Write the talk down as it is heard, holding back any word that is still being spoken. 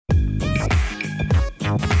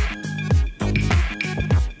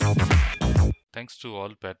to all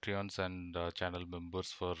Patreons and channel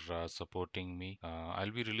members for supporting me.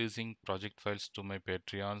 I'll be releasing project files to my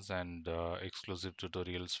Patreons and exclusive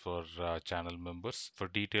tutorials for channel members. For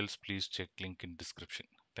details, please check link in description.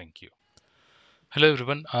 Thank you. Hello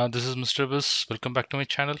everyone, this is MrWhiz. Welcome back to my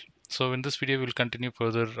channel. So in this video, we'll continue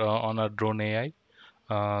further on our drone AI.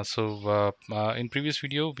 In previous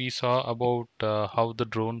video, we saw about how the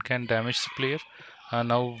drone can damage the player.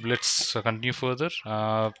 Now let's continue further.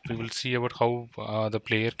 We will see about how the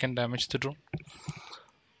player can damage the drone.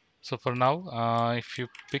 So for now, if you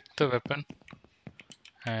pick the weapon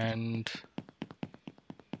and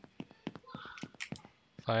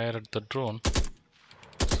fire at the drone,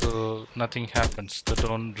 so nothing happens. The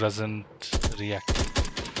drone doesn't react.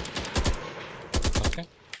 Okay,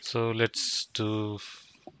 so let's do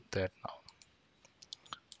that now.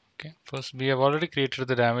 Okay, first we have already created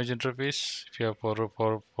the damage interface if you have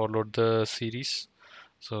followed the series.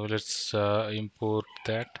 So let's import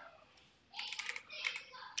that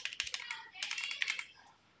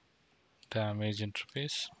damage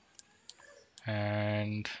interface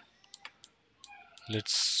and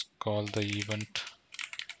let's call the event.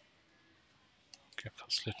 Okay,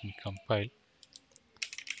 first let me compile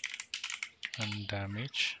and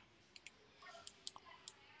damage.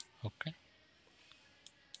 Okay,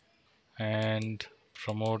 and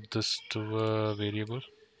promote this to a variable.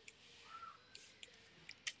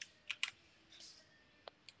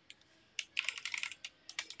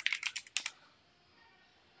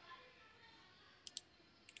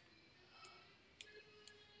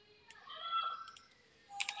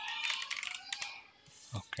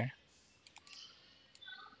 Okay,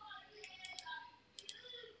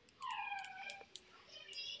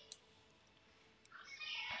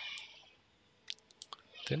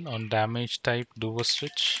 then on damage type do a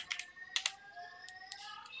switch.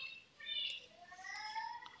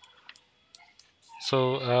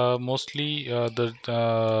 So mostly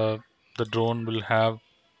the drone will have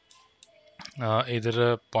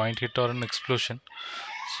either a point hit or an explosion.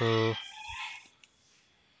 So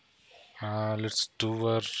let's do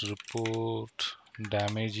a report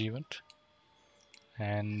damage event,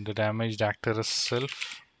 and the damaged actor is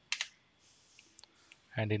self,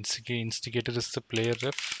 and instigator is the player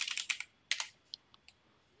ref.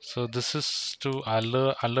 So this is to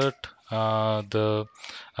alert the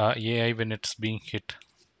AI when it's being hit.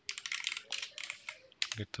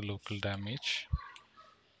 Get the local damage,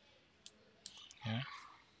 yeah,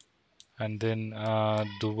 and then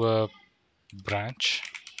do a branch.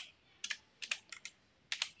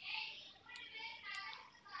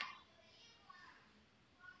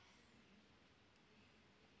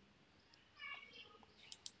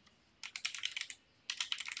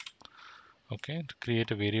 Okay, to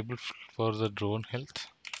create a variable for the drone health.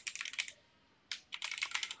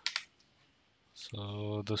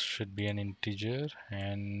 So this should be an integer,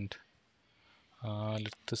 and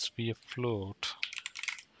let this be a float.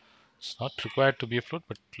 It's not required to be a float,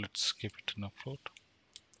 but let's keep it in a float.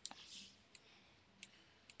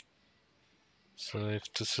 So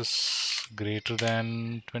if this is greater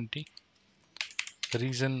than 20, the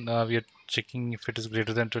reason we are checking if it is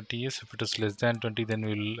greater than 20 is if it is less than 20, then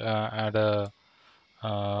we'll add a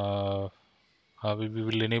we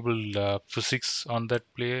will enable physics on that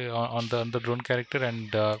play on the drone character,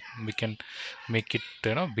 and we can make it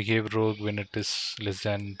behave rogue when it is less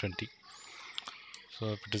than 20.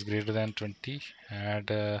 So if it is greater than 20, add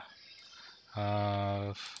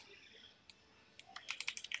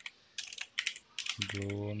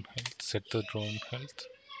drone health, set the drone health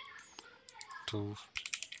to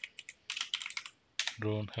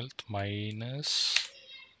drone health minus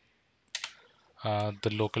the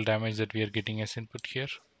local damage that we are getting as input here.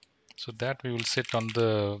 So that we will set on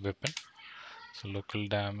the weapon. So local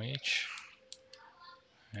damage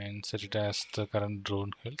and set it as the current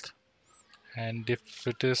drone health. And if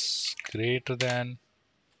it is greater than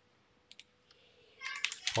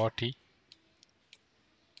 40,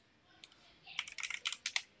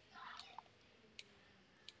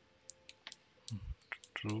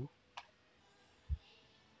 true.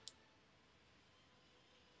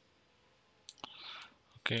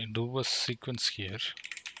 Okay, do a sequence here.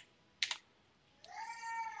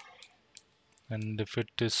 And if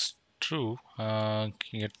it is true,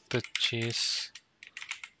 get the chase,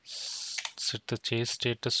 set the chase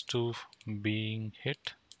status to being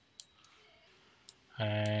hit,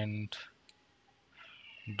 and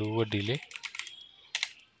do a delay.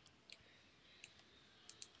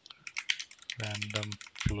 Random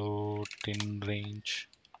float in range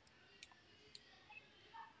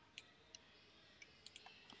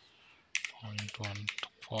 0.1 to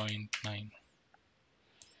 0.9,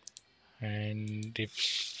 And if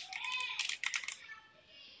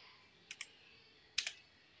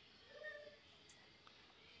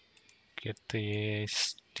get the AI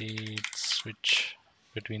state switch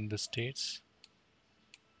between the states.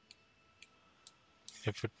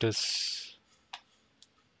 If it is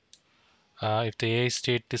if the AI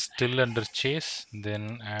state is still under chase,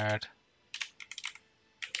 then add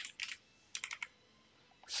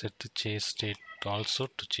set the chase state also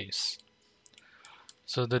to chase.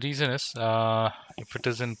 So the reason is if it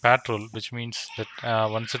is in patrol, which means that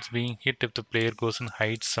once it's being hit, if the player goes and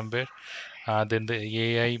hides somewhere, then the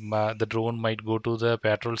AI, the drone might go to the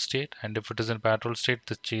patrol state, and if it is in patrol state,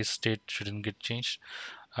 the chase state shouldn't get changed.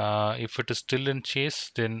 If it is still in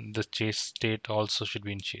chase, then the chase state also should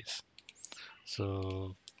be in chase.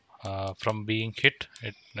 So from being hit,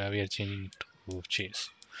 we are changing to chase.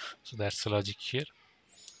 So that's the logic here.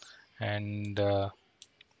 And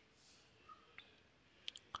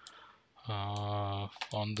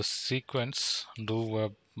on the sequence, do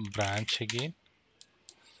a branch again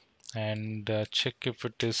and check if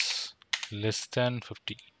it is less than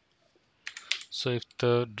 50. So if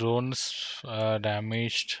the drone is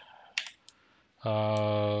damaged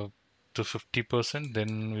to 50%,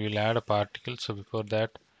 then we'll add a particle. So before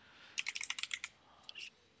that,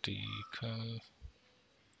 okay,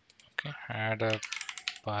 add a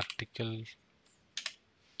particle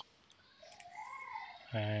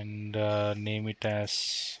and name it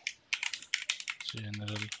as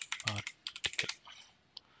general particle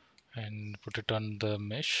and put it on the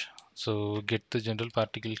mesh. So get the general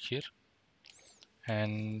particle here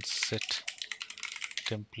and set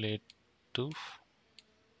template to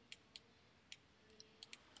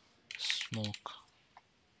smoke.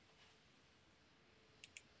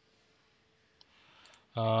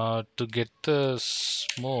 To get the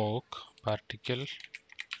smoke particle,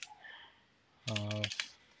 uh,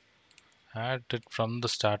 add it from the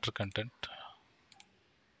starter content.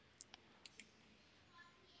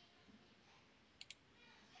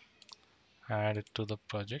 Add it to the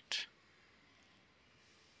project.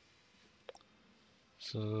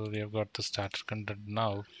 So we have got the starter content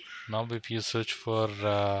now. Now if you search for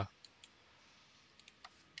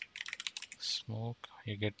smoke,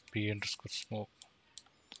 you get p_smoke.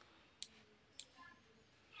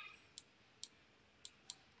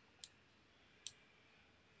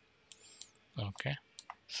 Okay,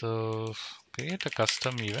 so create a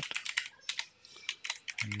custom event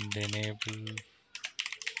and name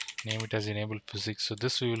it as enable physics. So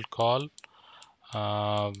this we will call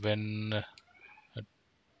when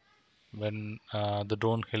the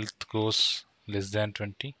drone health goes less than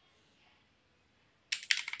 20.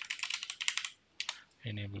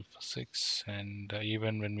 Enable physics, and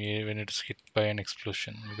even when it is hit by an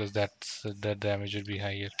explosion, because that damage will be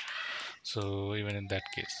higher. So even in that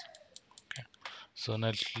case. Okay. So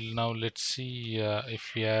now let's see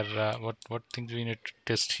if we are what things we need to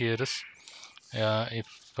test here is if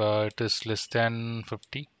it is less than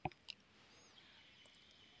 50,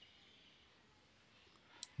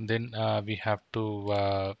 then we have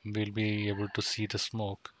to we'll be able to see the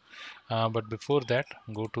smoke. But before that,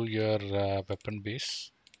 go to your weapon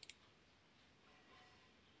base.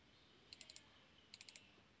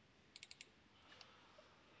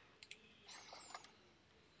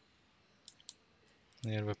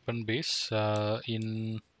 Your weapon base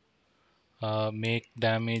in make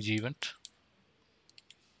damage event.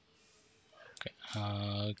 Okay.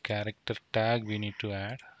 Character tag we need to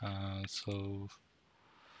add. So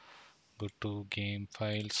go to game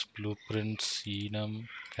files, blueprints, enum,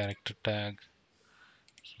 character tag.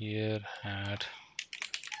 Here add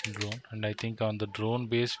drone, and I think on the drone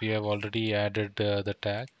base we have already added the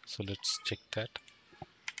tag. So let's check that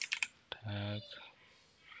tag.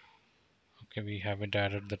 Okay, we haven't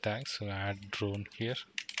added the tag, so add drone here.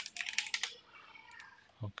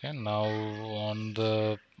 Okay, now on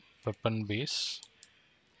the weapon base,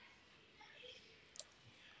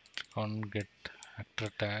 click on get actor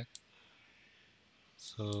tag.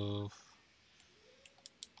 So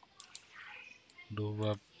do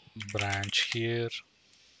a branch here,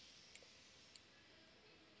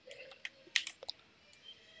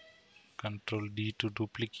 Control D to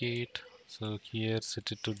duplicate. So here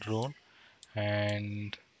set it to drone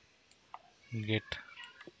and get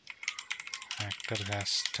actor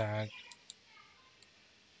hashtag.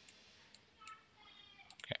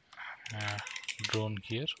 Okay, drone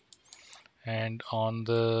here, and on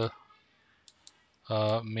the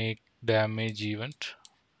make damage event,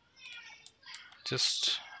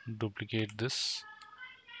 just duplicate this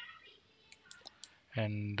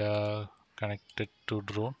and connect it to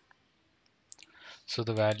drone. So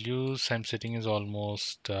the values I'm setting is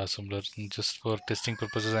almost similar. Just for testing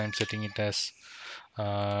purposes, I'm setting it as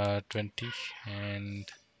 20, and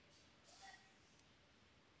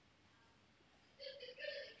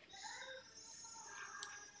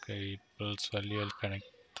okay, pulse value I'll connect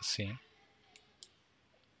the same,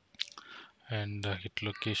 and hit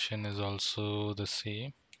location is also the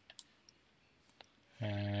same,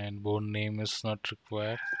 and bone name is not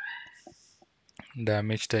required.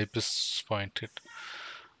 Damage type is pointed.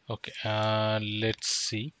 Okay, let's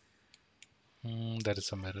see. There is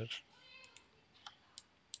some error.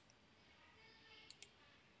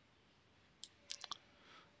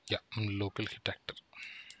 Yeah, local hit actor.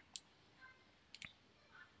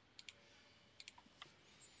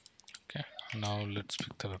 Okay, now let's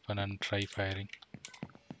pick the weapon and try firing.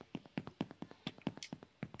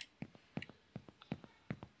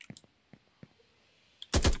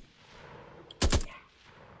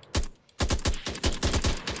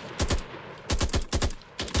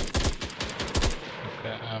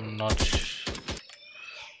 Okay, I'm not.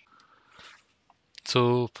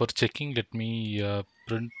 So for checking, let me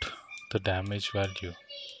print the damage value.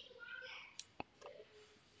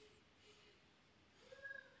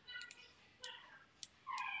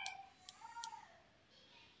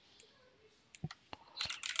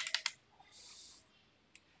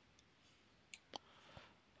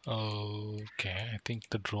 Okay, I think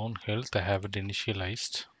the drone health, I have it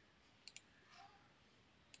initialized.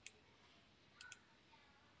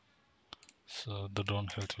 So the drone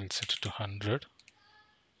health will set it to 100.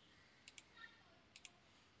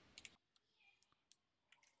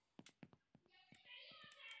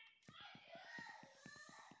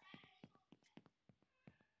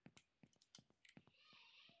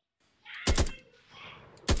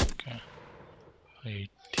 Okay,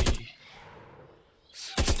 80,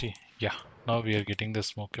 60. Yeah, now we are getting the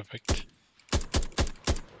smoke effect.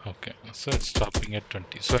 Okay, so it's stopping at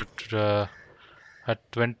 20. So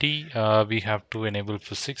at 20, we have to enable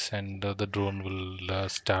physics, and the drone will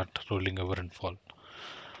start rolling over and fall.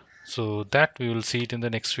 So that we will see it in the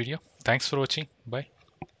next video. Thanks for watching. Bye.